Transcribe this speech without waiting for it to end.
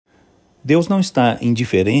Deus não está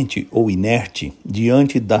indiferente ou inerte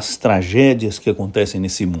diante das tragédias que acontecem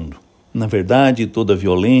nesse mundo. Na verdade, toda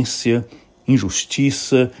violência,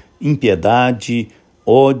 injustiça, impiedade,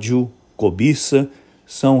 ódio, cobiça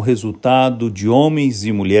são resultado de homens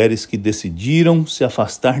e mulheres que decidiram se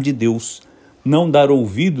afastar de Deus, não dar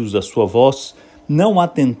ouvidos à sua voz, não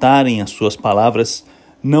atentarem às suas palavras,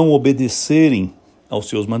 não obedecerem aos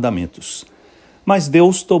seus mandamentos. Mas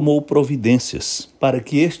Deus tomou providências para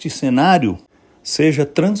que este cenário seja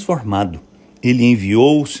transformado. Ele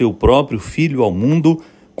enviou o seu próprio Filho ao mundo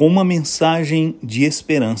com uma mensagem de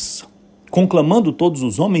esperança, conclamando todos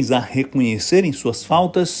os homens a reconhecerem suas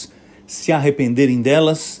faltas, se arrependerem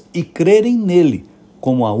delas e crerem nele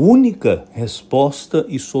como a única resposta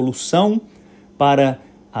e solução para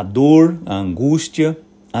a dor, a angústia,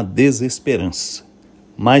 a desesperança.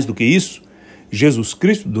 Mais do que isso, Jesus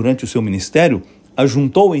Cristo, durante o seu ministério,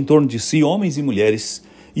 ajuntou em torno de si homens e mulheres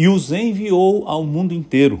e os enviou ao mundo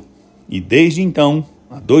inteiro. E desde então,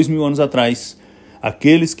 há 2000 anos atrás,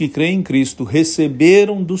 aqueles que creem em Cristo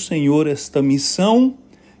receberam do Senhor esta missão,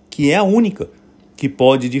 que é a única que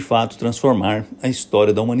pode de fato transformar a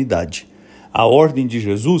história da humanidade. A ordem de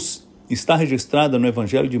Jesus está registrada no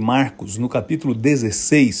Evangelho de Marcos, no capítulo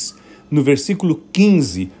 16, no versículo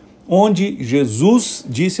 15, onde Jesus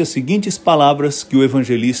disse as seguintes palavras que o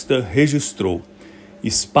evangelista registrou: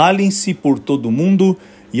 espalhem-se por todo o mundo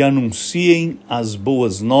e anunciem as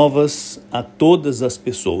boas novas a todas as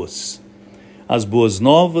pessoas. As boas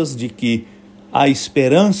novas de que há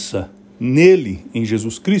esperança nele, em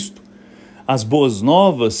Jesus Cristo. As boas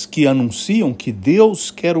novas que anunciam que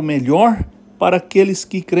Deus quer o melhor para aqueles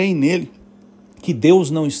que creem nele. Que Deus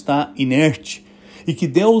não está inerte e que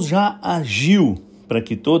Deus já agiu para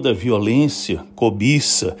que toda violência,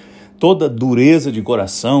 cobiça, toda dureza de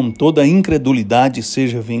coração, toda incredulidade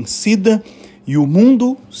seja vencida e o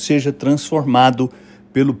mundo seja transformado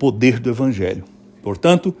pelo poder do Evangelho.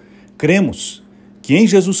 Portanto, cremos que em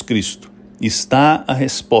Jesus Cristo está a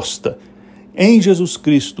resposta. Em Jesus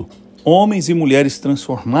Cristo, homens e mulheres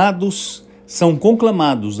transformados são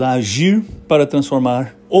conclamados a agir para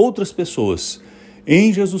transformar outras pessoas.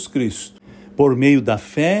 Em Jesus Cristo, por meio da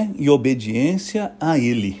fé e obediência a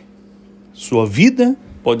Ele. Sua vida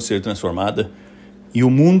pode ser transformada e o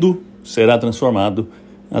mundo será transformado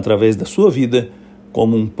através da sua vida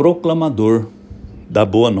como um proclamador da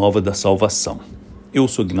boa nova da salvação. Eu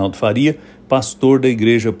sou Guinaldo Faria, pastor da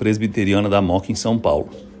Igreja Presbiteriana da Moca em São Paulo.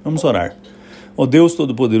 Vamos orar. Ó Deus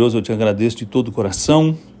Todo-Poderoso, eu te agradeço de todo o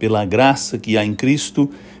coração pela graça que há em Cristo,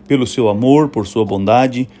 pelo seu amor, por sua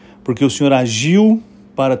bondade, porque o Senhor agiu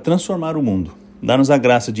para transformar o mundo. Dá-nos a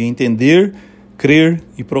graça de entender, crer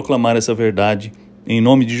e proclamar essa verdade. Em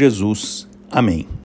nome de Jesus. Amém.